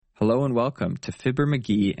Hello and welcome to Fibber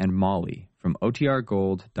McGee and Molly from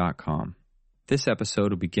OTRGold.com. This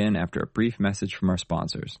episode will begin after a brief message from our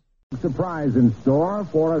sponsors. Surprise in store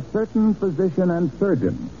for a certain physician and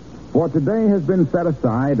surgeon. For today has been set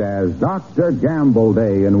aside as Dr. Gamble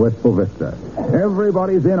Day in Wistful Vista.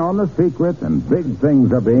 Everybody's in on the secret and big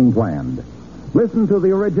things are being planned. Listen to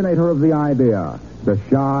the originator of the idea, the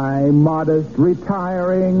shy, modest,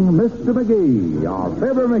 retiring Mr. McGee of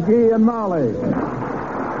Fibber McGee and Molly.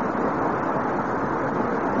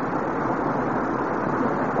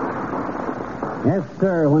 Yes,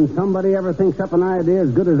 sir. When somebody ever thinks up an idea as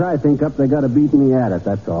good as I think up, they got to beat me at it,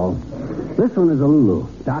 that's all. This one is a Lulu,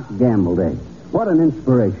 Doc Gamble Day. What an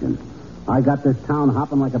inspiration. I got this town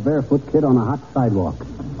hopping like a barefoot kid on a hot sidewalk.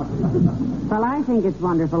 Well, I think it's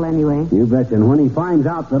wonderful anyway. You betcha. And when he finds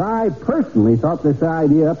out that I personally thought this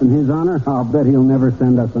idea up in his honor, I'll bet he'll never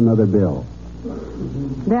send us another bill.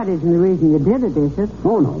 That isn't the reason you did it, is it?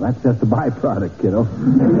 Oh, no, that's just a byproduct, kiddo.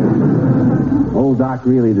 Old Doc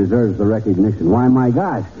really deserves the recognition. Why, my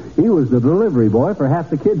gosh, he was the delivery boy for half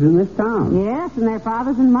the kids in this town. Yes, and their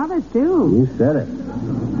fathers and mothers, too. You said it.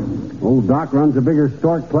 Old Doc runs a bigger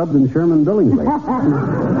stork club than Sherman Billingsley.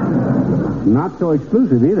 Not so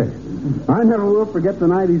exclusive, either. I never will forget the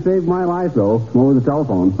night he saved my life, though, over the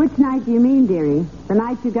telephone. Which night do you mean, dearie? The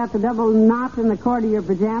night you got the double knot in the cord of your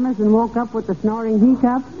pajamas and woke up with the snoring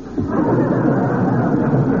hiccup?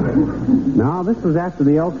 No, this was after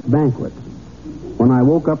the Elks banquet. When I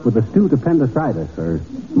woke up with acute appendicitis, or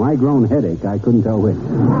my grown headache, I couldn't tell which.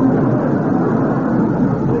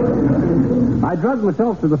 I drugged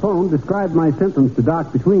myself to the phone, described my symptoms to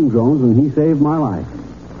Doc between groans, and he saved my life.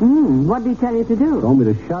 What did he tell you to do? Told me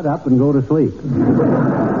to shut up and go to sleep.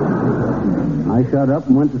 I shut up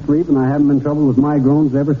and went to sleep, and I haven't been troubled with my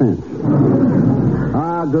groans ever since.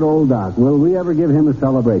 Ah, good old Doc. Will we ever give him a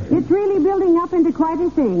celebration? It's really building up into quite a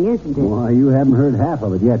thing, isn't it? Why, you haven't heard half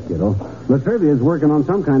of it yet, kiddo. Latrivia's working on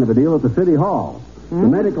some kind of a deal at the City Hall. The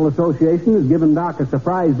Medical Association has given Doc a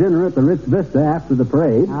surprise dinner at the Ritz Vista after the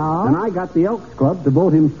parade. Oh? And I got the Elks Club to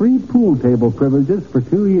vote him free pool table privileges for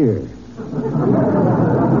 2 years.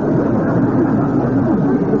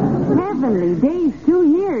 Heavenly days,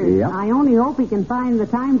 2 years. Yep. I only hope he can find the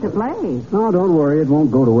time to play. Oh, don't worry. It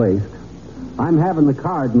won't go to waste. I'm having the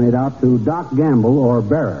card made out to Doc Gamble or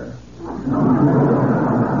Bearer.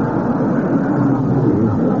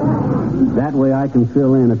 That way I can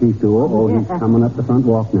fill in if he's too old. Oh, he's coming up the front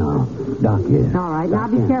walk now. Doc is. All right, now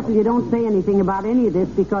be careful you don't say anything about any of this,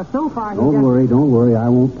 because so far he Don't worry, I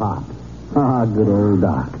won't pop. Ah, good old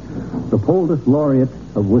Doc. The Poultice Laureate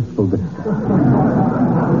of Wistful Vista.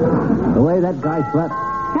 The way that guy slept.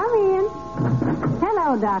 Come in.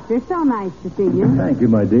 Hello, Doctor. So nice to see you. Thank you,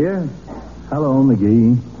 my dear. Hello,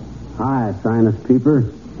 McGee. Hi, Sinus Peeper.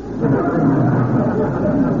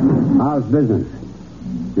 How's business?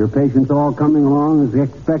 Your patients all coming along as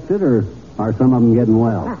expected, or are some of them getting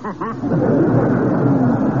well?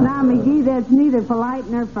 Now, McGee, that's neither polite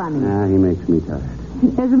nor funny. He makes me tired.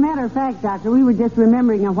 As a matter of fact, Doctor, we were just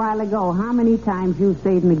remembering a while ago how many times you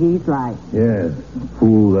saved McGee's life. Yes,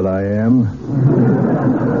 fool that I am.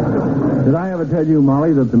 Did I ever tell you,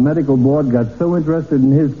 Molly, that the medical board got so interested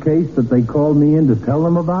in his case that they called me in to tell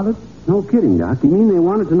them about it? No kidding, Doc. You mean they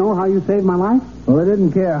wanted to know how you saved my life? Well, they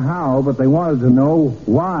didn't care how, but they wanted to know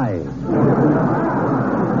why.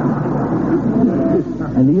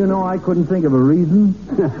 And do you know I couldn't think of a reason?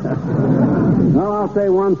 Well, I'll say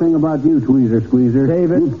one thing about you, Tweezer Squeezer.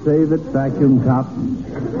 Save it, vacuum top.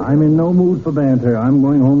 I'm in no mood for banter. I'm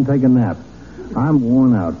going home to take a nap. I'm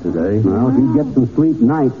worn out today. Well, if you get some sleep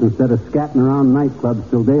nights instead of scatting around nightclubs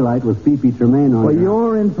till daylight with Pee-Pee Tremaine on For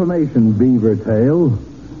your information, Beaver Tail,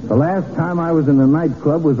 the last time I was in a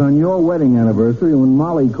nightclub was on your wedding anniversary when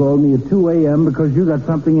Molly called me at 2 a.m. because you got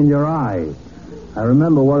something in your eye. I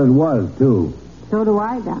remember what it was, too. So do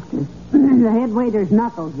I, Doctor. The head waiter's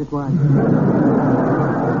knuckles, it was.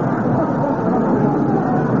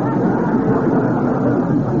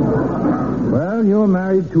 Well, you're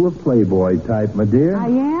married to a playboy type, my dear. I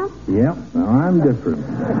am? Yep. Now, I'm different.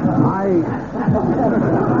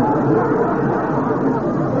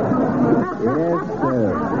 Yes,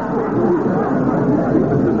 sir.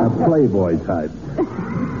 A playboy type.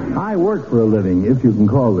 I work for a living, if you can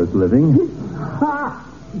call this living.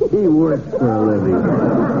 He works for a living.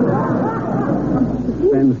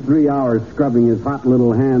 Spends 3 hours scrubbing his hot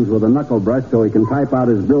little hands with a knuckle brush so he can type out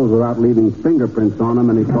his bills without leaving fingerprints on them,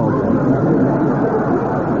 and he calls it.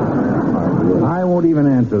 I won't even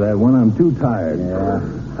answer that one. I'm too tired. Yeah.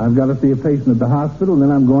 I've got to see a patient at the hospital, then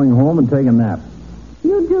I'm going home and take a nap.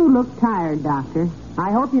 You do look tired, Doctor.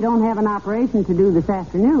 I hope you don't have an operation to do this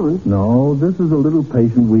afternoon. No, this is a little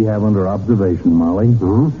patient we have under observation, Molly.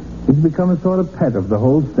 Huh? He's become a sort of pet of the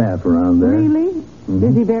whole staff around there. Really? Mm-hmm.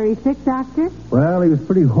 Is he very sick, Doctor? Well, he was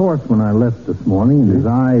pretty hoarse when I left this morning, and his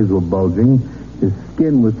eyes were bulging. His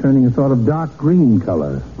skin was turning a sort of dark green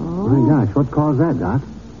color. Oh, my gosh, what caused that, Doc?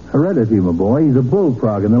 Heredity, my boy. He's a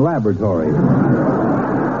bullfrog in the laboratory.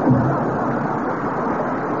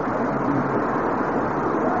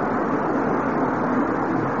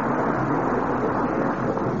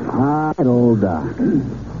 All right, old Doc.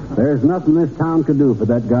 There's nothing this town could do for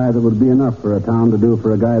that guy that would be enough for a town to do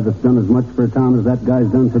for a guy that's done as much for a town as that guy's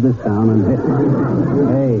done for this town. And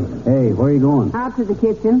hey, where are you going? Out to the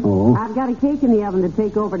kitchen. Oh. I've got a cake in the oven to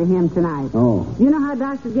take over to him tonight. Oh. You know how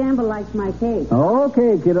Dr. Gamble likes my cake.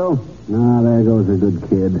 Okay, kiddo. Ah, there goes a good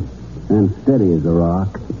kid. And steady as a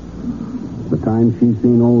rock. The time she's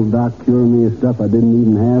seen old Doc cure me of stuff I didn't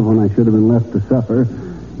even have when I should have been left to suffer,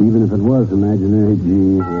 even if it was imaginary.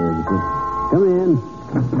 Gee, come in.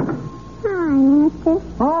 Hi, mister.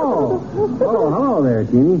 Oh, hello there,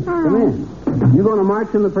 Teeny. Hi. Come in. You going to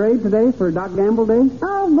march in the parade today for Doc Gamble Day?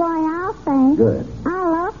 Oh, boy, I'll say. Good. I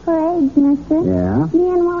love parades, mister. Yeah? Me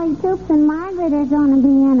and Willie Toops and Margaret are going to be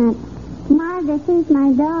in it. Margaret, she's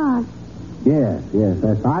my dog. Yes.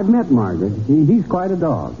 I've met Margaret. He's quite a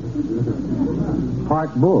dog.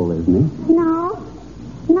 Part bull, isn't he? No,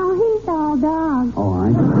 he's all dog. All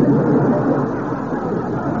right.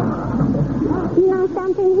 You know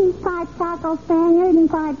something? He's part Cocker Spaniel and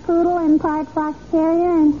part Poodle and part Fox Terrier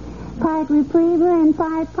and part Retriever and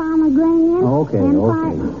part Pomegranate.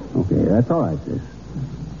 Okay. That's all right, sis.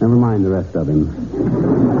 Never mind the rest of him.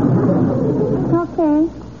 Okay.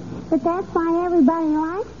 But that's why everybody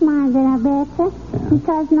likes Margaret, I betcha. Yeah.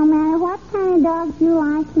 Because no matter what kind of dogs you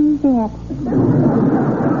like, he's it.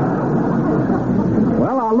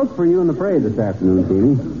 Well, I'll look for you in the parade this afternoon,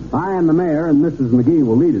 Teeny. I am the mayor, and Mrs. McGee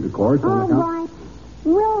will lead it, of course. Oh, boy.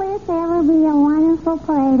 Will this ever be a wonderful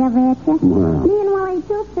parade, I betcha? Well. Me and Willie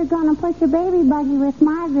Toops are going to push a baby buggy with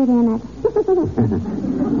Margaret in it.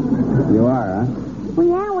 You are, huh? Well,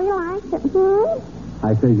 yeah, we like it.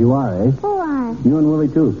 I says you are, eh? Who are? You and Willie,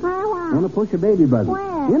 too. I Want to want. push a baby buggy?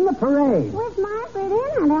 Where? In the parade. With Margaret in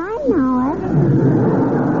it, I know it.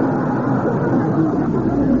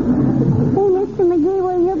 Hey, Mr. McGee,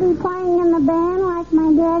 will you be playing in the band like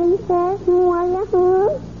my daddy says? Will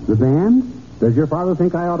you? The band? Does your father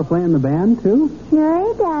think I ought to play in the band, too?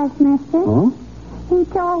 Sure he does, mister. Oh? He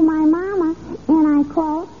told my mama, and I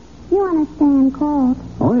quote, you understand, quote,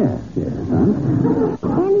 Oh, yes, huh?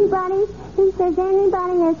 he says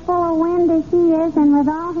anybody as full of wind as he is and with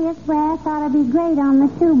all his brass ought to be great on the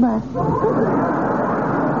tuba.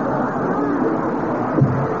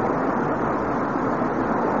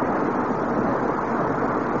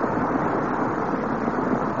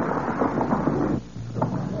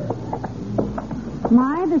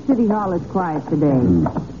 My, the city hall is quiet today.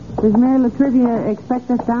 Does Mayor Latrivia expect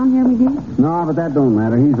us down here, McGee? No, but that don't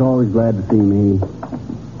matter. He's always glad to see me.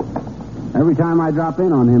 Every time I drop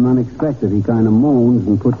in on him unexpected, he kind of moans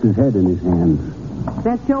and puts his head in his hands.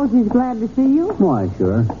 That shows he's glad to see you? Why,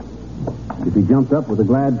 sure. If he jumped up with a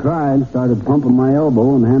glad cry and started pumping my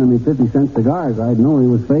elbow and handing me 50-cent cigars, I'd know he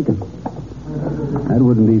was faking. That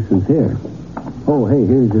wouldn't be sincere. Oh, hey,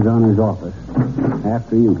 here's His Honor's office.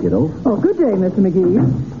 After you, kiddo. Oh, good day, Mr.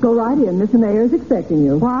 McGee. Go right in. Mr. Mayor is expecting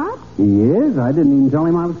you. What? He is? I didn't even tell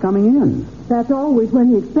him I was coming in. That's always when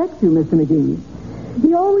he expects you, Mr. McGee.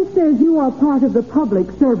 He always says you are part of the public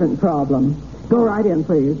servant problem. Go right in,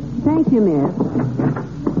 please. Thank you, miss.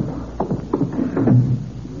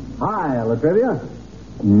 Hi, Latrivia.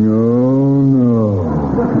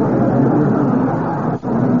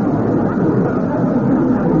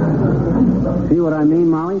 See what I mean,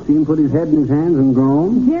 Molly? See him put his head in his hands and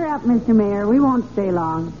groan? Cheer up, Mr. Mayor. We won't stay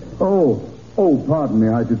long. Oh, pardon me.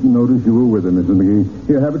 I didn't notice you were with him, Mrs. McGee.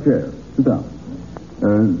 Here, have a chair. Sit down.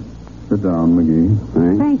 Sit down,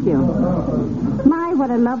 McGee. Thank you. My, what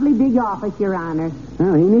a lovely big office, Your Honor.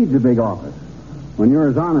 Well, he needs a big office. When you're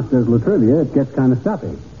as honest as Latrivia, it gets kind of stuffy.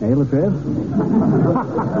 Eh, Latriv?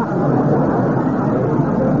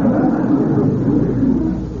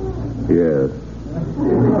 Yes.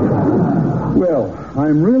 Well,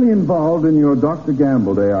 I'm really involved in your Dr.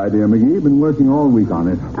 Gamble Day idea, McGee. Been working all week on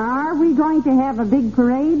it. Are we going to have a big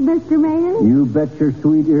parade, Mr. Mayor? You bet your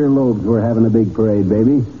sweet earlobes we're having a big parade,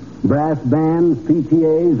 baby. Brass bands,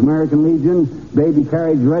 PTAs, American Legion, baby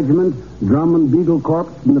carriage regiments, drum and beagle corps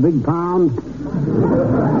from the big pound.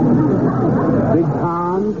 Big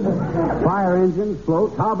pond, fire engines,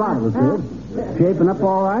 floats. How about it, Latriv? Shaping up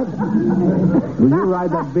all right? Will you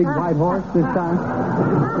ride that big white horse this time?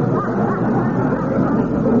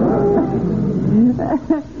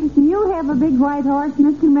 Do you have a big white horse,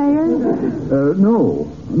 Mr. Mayor? No,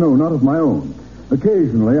 not of my own.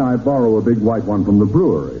 Occasionally, I borrow a big white one from the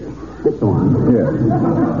brewery. This one? Yes.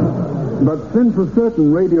 But since a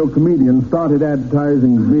certain radio comedian started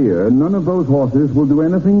advertising beer, none of those horses will do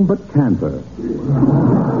anything but canter.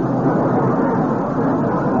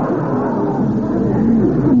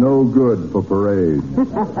 No good for parades.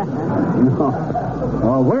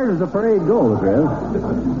 Oh, where does the parade go,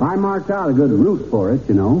 Latriv? I marked out a good route for it,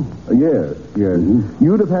 you know. Yes.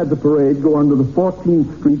 You'd have had the parade go under the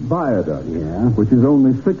 14th Street Viaduct, which is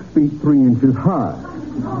only 6 feet 3 inches high,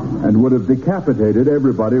 and would have decapitated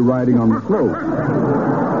everybody riding on the slope.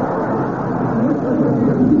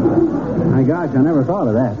 My gosh, I never thought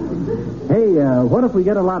of that. Hey, what if we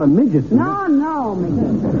get a lot of midgets? No,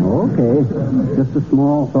 Mickey. Okay, just a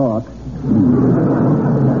small thought.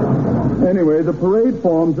 Anyway, the parade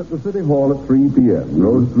forms at the City Hall at 3 p.m.,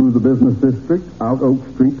 goes through the business district, out Oak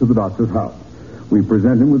Street to the doctor's house. We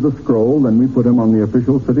present him with the scroll, then we put him on the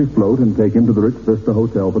official city float and take him to the Rich Vista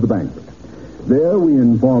Hotel for the banquet. There we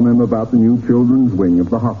inform him about the new children's wing of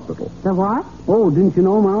the hospital. The what? Oh, didn't you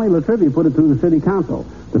know, Molly? Latrivia put it through the city council.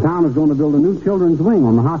 The town is going to build a new children's wing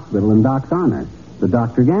on the hospital in Doc's honor. The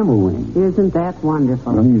Dr. Gamble wing. Isn't that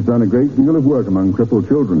wonderful? Well, he's done a great deal of work among crippled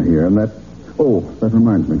children here, and that... Oh, that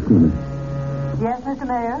reminds me, excuse me. Yes, Mr.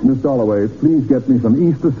 Mayor? Miss Dalloway, please get me some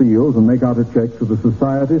Easter seals and make out a check to the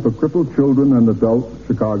Society for Crippled Children and Adults,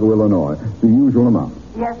 Chicago, Illinois. The usual amount.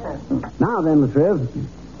 Yes, sir. Now then, Latriv,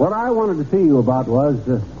 what I wanted to see you about was,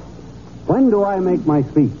 when do I make my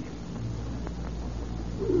speech?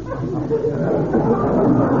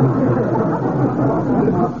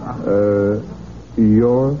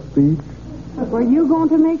 Your speech? Were you going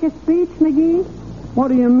to make a speech, McGee? What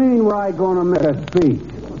do you mean, were I going to make a speech?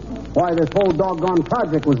 Why, this whole doggone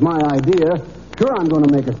project was my idea. Sure, I'm going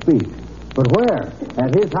to make a speech. But where?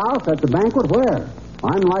 At his house? At the banquet? Where?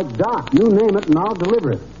 I'm like Doc. You name it, and I'll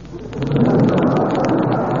deliver it.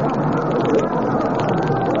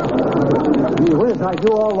 Gee whiz, I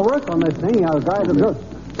do all the work on this thing. I was glad to do it.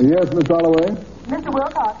 Yes, Miss Dalloway? Mr.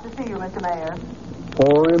 Wilcox to see you, Mr. Mayor.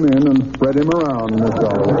 Pour him in and spread him around, Miss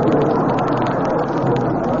Dalloway.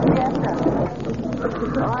 Yes, sir.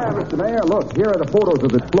 Hi, Mr. Mayor. Look, here are the photos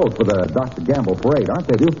of this float for the Dr. Gamble parade, aren't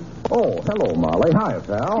they, you? Oh, hello, Molly. Hi,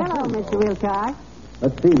 pal. Hello, Mr. Wilcox.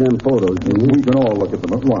 Let's see them photos, Jimmy. We can all look at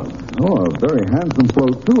them at once. Oh, a very handsome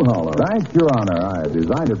float, too, Hollow. Thanks, Your Honor. I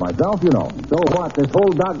designed it myself, you know. So what? This whole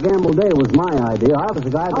Doc Gamble day was my idea. I was the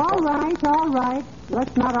guy that... All right.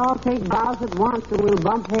 Let's not all take bows at once or we'll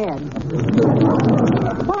bump heads.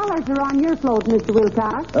 What colors are on your float, Mr.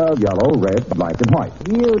 Wilcox? Yellow, red, black, and white.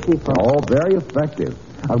 Beautiful. Oh, very effective.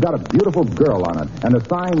 I've got a beautiful girl on it and a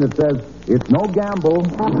sign that says, "It's no gamble."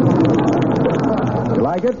 You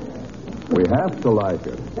like it? We have to like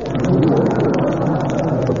it.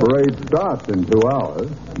 The parade starts in 2 hours.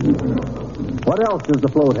 What else does the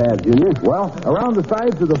float have, Junior? Well, around the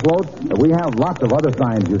sides of the float, we have lots of other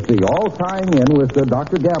signs, you see, all tying in with the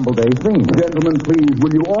Dr. Gamble Day theme. Gentlemen, please,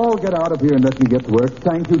 will you all get out of here and let me get to work?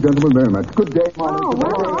 Thank you, gentlemen, very much. Good day, Molly. Oh,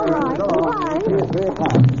 well, all right. Goodbye.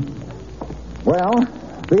 Well,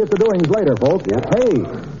 see you at the doings later, folks. Yeah. Hey,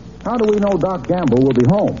 how do we know Doc Gamble will be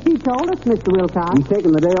home? He told us, Mr. Wilcox. He's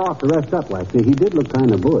taking the day off to rest up, I see. He did look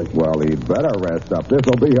kind of bush. Well, he'd better rest up.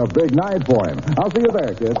 This'll be a big night for him. I'll see you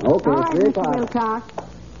there, kid. Okay, All right, 3 Mr. o'clock. Wilcox.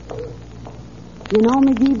 You know,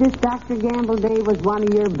 McGee, this Dr. Gamble Day was one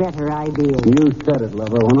of your better ideas. You said it,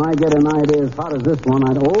 lover. When I get an idea as hot as this one,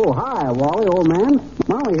 Oh, hi, Wally, old man.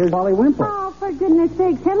 Molly, here's Wally Wimple. Oh, for goodness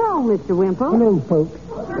sakes. Hello, Mr. Wimple. Hello, folks.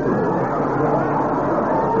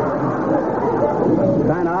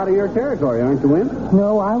 Kind of out of your territory, aren't you, Wimp?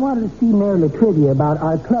 No, I wanted to see Mayor Latrivia about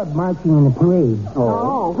our club marching in the parade.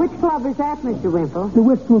 Oh, which club is that, Mr. Wimple? The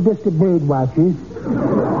Wistful Vista Bird Watchers.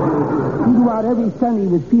 We go out every Sunday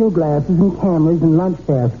with field glasses and cameras and lunch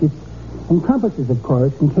baskets. And compasses, of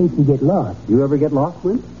course, in case we get lost. You ever get lost,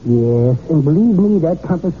 Wimp? Yes, and believe me, that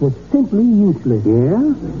compass was simply useless. Yeah?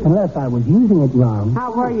 Unless I was using it wrong.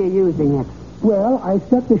 How were you using it? Well, I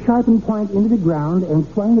stuck the sharpened point into the ground and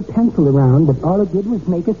swung the pencil around, but all it did was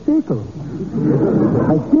make a circle.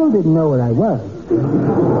 I still didn't know where I was.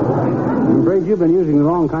 I'm afraid you've been using the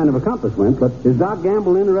wrong kind of a compass, Wimp, but is Doc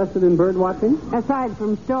Gamble interested in bird watching? Aside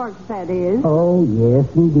from storks, that is. Oh, yes,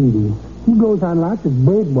 indeedy. He goes on lots of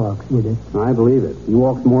bird walks with us. I believe it. He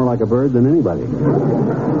walks more like a bird than anybody.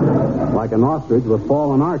 Like an ostrich with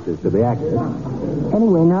fallen arches, to be accurate.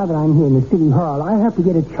 Anyway, now that I'm here in the city hall, I have to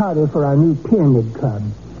get a charter for our new pyramid club.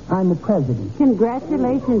 I'm the president.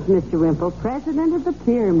 Congratulations, Mr. Wimple, president of the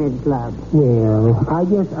Pyramid Club. Well, I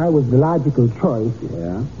guess I was the logical choice.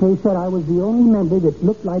 Yeah? They said I was the only member that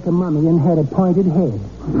looked like a mummy and had a pointed head.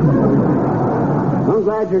 I'm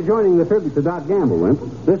glad you're joining the tribute to Doc Gamble, Wimp.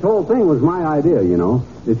 This whole thing was my idea, you know.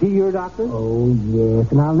 Is he your doctor? Oh,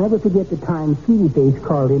 yes, and I'll never forget the time Sweetie Face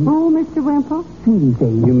called him. Who, Mr. Wimple? Sweetie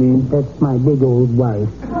Face. You mean? That's my big old wife.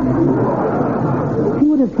 She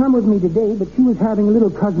would have come with me today, but she was having a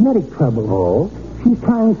little cosmetic trouble. Oh? She's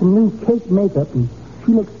trying some new cake makeup, and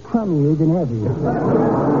she looks crummier than ever.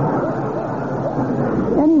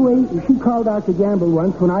 Anyway, she called Dr. Gamble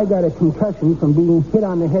once when I got a concussion from being hit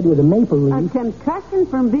on the head with a maple A leaf. concussion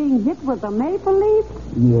from being hit with a maple leaf?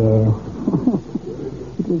 Yeah.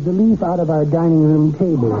 It was the leaf out of our dining room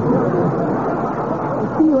table.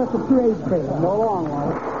 I'll see you at the parade trail. So long,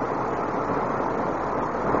 Wally.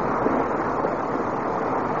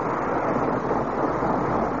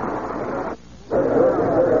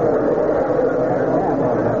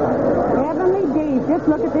 Heavenly days, just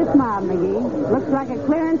look at this mob, McGee. Looks like a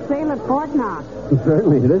clearance sale at Fort Knox.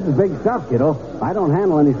 Certainly. This is big stuff, kiddo. I don't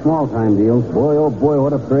handle any small-time deals. Boy, oh boy,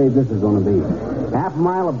 what a parade this is going to be. Half a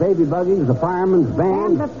mile of baby buggies, the fireman's And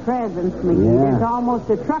band. the presents, McGee. Yeah. There's almost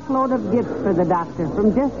a truckload of gifts for the doctor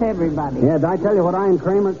from just everybody. Yeah, did I tell you what I and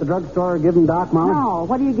Kramer at the drugstore are giving Doc, Molly? No,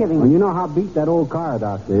 what are you giving Well, him? you know how beat that old car of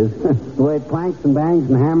Doc's is. The way it clanks and bangs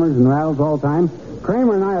and hammers and rattles all the time.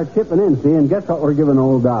 Kramer and I are chipping in, see, and guess what we're giving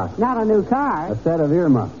old Doc? Not a new car. A set of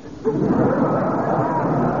earmuffs.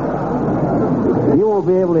 You won't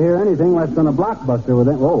be able to hear anything less than a blockbuster with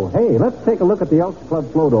it. Oh, hey, let's take a look at the Elks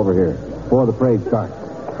Club float over here before the parade starts.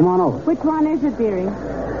 Come on over. Which one is it, dearie?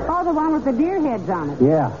 Oh, the one with the deer heads on it.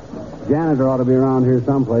 Yeah. Janitor ought to be around here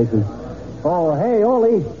someplace. Oh, hey,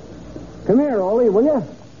 Ole. Come here, Ole, will you?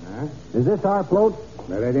 Huh? Is this our float?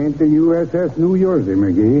 But it ain't the USS New Jersey,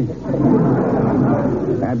 McGee.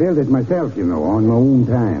 I built it myself, you know, on my own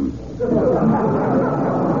time.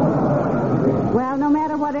 Well, no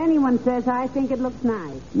matter what anyone says, I think it looks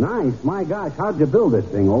nice. Nice. My gosh, how'd you build this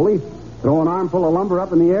thing, Ole? Throw an armful of lumber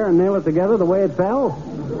up in the air and nail it together the way it fell?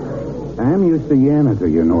 I'm used to janitor,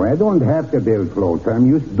 you know. I don't have to build floats. I'm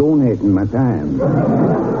used to donating my time.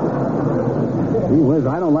 Gee whiz,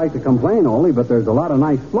 I don't like to complain, Ole, but there's a lot of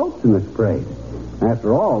nice floats in this parade.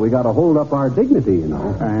 After all, we got to hold up our dignity, you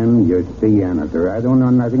know. I'm just a janitor. I don't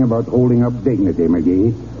know nothing about holding up dignity,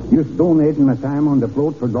 McGee. Just donating my time on the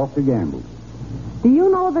float for Dr. Gamble. Do you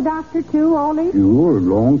know the doctor, too, Ole? Sure,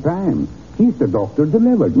 long time. He's the doctor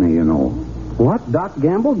delivered me, you know. What? Doc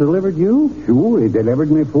Gamble delivered you? Sure, he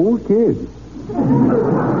delivered me 4 kids.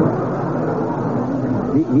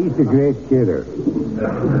 He's a great kidder.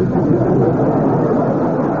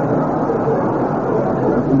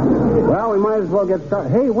 Well, we might as well get started.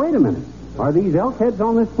 Hey, wait a minute. Are these elk heads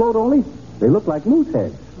on this float, Ole? They look like moose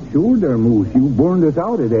heads. Sure, they're moose. You burned us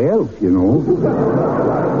out of the elks, you know.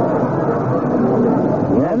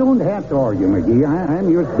 I don't have to argue, McGee.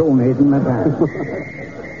 I'm just donating my time.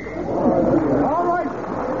 All right.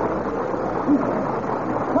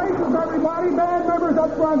 Places, everybody. Band members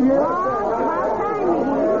up front here.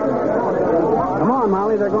 Come on,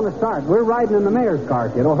 Molly. They're going to start. We're riding in the mayor's car,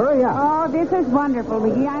 kiddo. Hurry up. Oh, this is wonderful,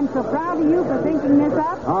 McGee. I'm so proud of you for thinking this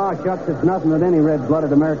up. Oh, shucks. It's nothing that any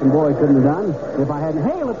red-blooded American boy couldn't have done. If I hadn't...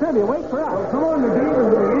 Hey, Latrivia, wait for us. Come on,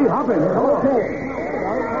 McGee. Hop in. Okay.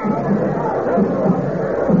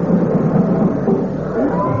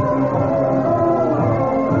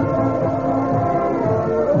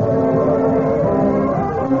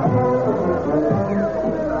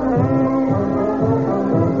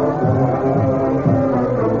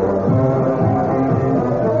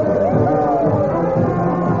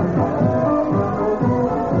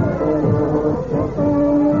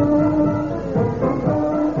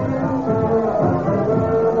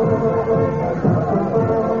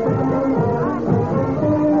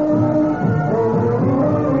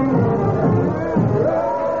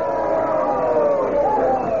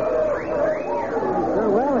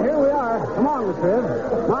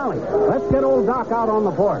 Molly, let's get old Doc out on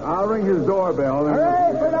the porch. I'll ring his doorbell.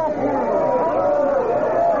 Hooray for Doc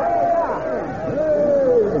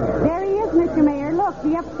There he is, Mr. Mayor. Look,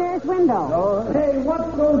 the upstairs window. Hey,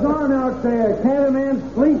 what goes on out there? Can't a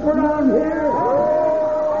man sleep around here?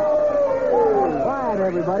 Quiet,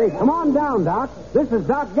 everybody. Come on down, Doc. This is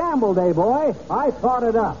Doc Gamble Day, boy. I thought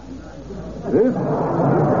it up.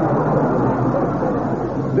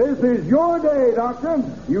 This is your day, Doctor.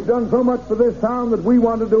 You've done so much for this town that we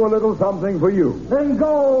want to do a little something for you. Then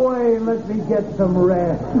go away and let me get some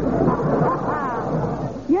rest.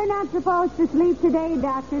 You're not supposed to sleep today,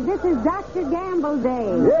 Doctor. This is Dr. Gamble Day.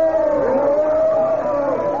 Yay!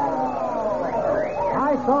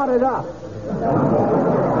 thought it up.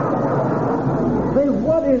 Say,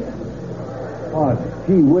 what is... Oh,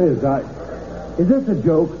 gee whiz, is this a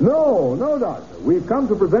joke? No, Doctor. We've come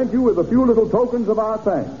to present you with a few little tokens of our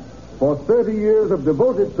thanks for 30 years of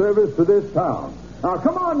devoted service to this town. Now,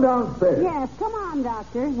 come on downstairs. Yes, come on,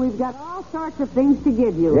 Doctor. We've got all sorts of things to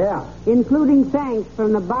give you. Yeah. Including thanks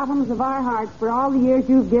from the bottoms of our hearts for all the years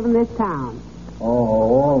you've given this town.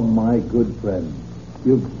 Oh, my good friend.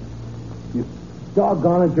 You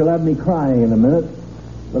doggone it, you'll have me crying in a minute.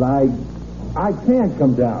 But I can't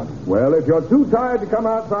come down. Well, if you're too tired to come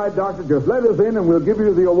outside, Doctor, just let us in and we'll give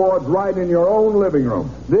you the awards right in your own living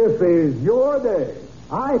room. This is your day.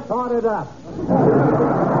 I thought it up.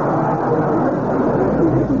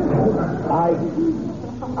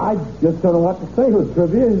 I just don't know what to say with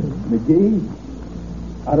trivia, McGee.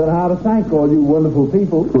 I don't know how to thank all you wonderful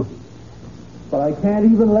people. But I can't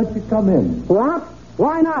even let you come in. What?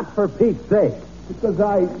 Why not, for Pete's sake? Because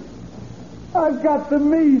I've got the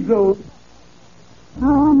measles.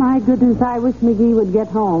 Oh, my goodness, I wish McGee would get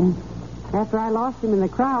home after I lost him in the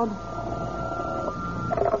crowd.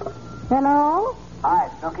 Hello? Hi,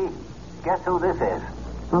 Snooky. Guess who this is?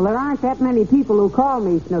 Well, there aren't that many people who call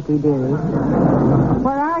me Snooky, dearie.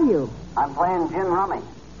 Where are you? I'm playing gin rummy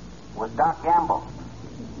with Doc Gamble.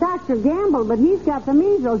 Dr. Gamble, but he's got the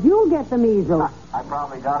measles. You'll get the measles. I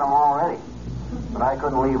probably got them already. But I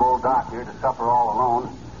couldn't leave old Doc here to suffer all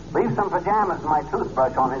alone. Leave some pajamas and my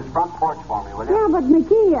toothbrush on his front porch for me, will you? Yeah, but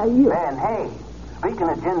McGee, you... And hey, speaking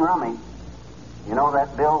of gin rummy, you know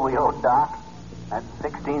that bill we owed Doc? That's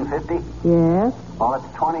 $16.50? Yes? Well, it's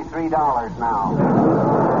 $23 now.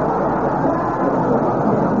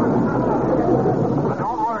 But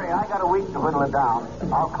don't worry, I got a week to whittle it down.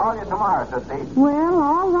 I'll call you tomorrow, Tootsie. Well,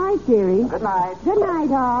 all right, dearie. Good night. Good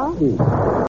night, all.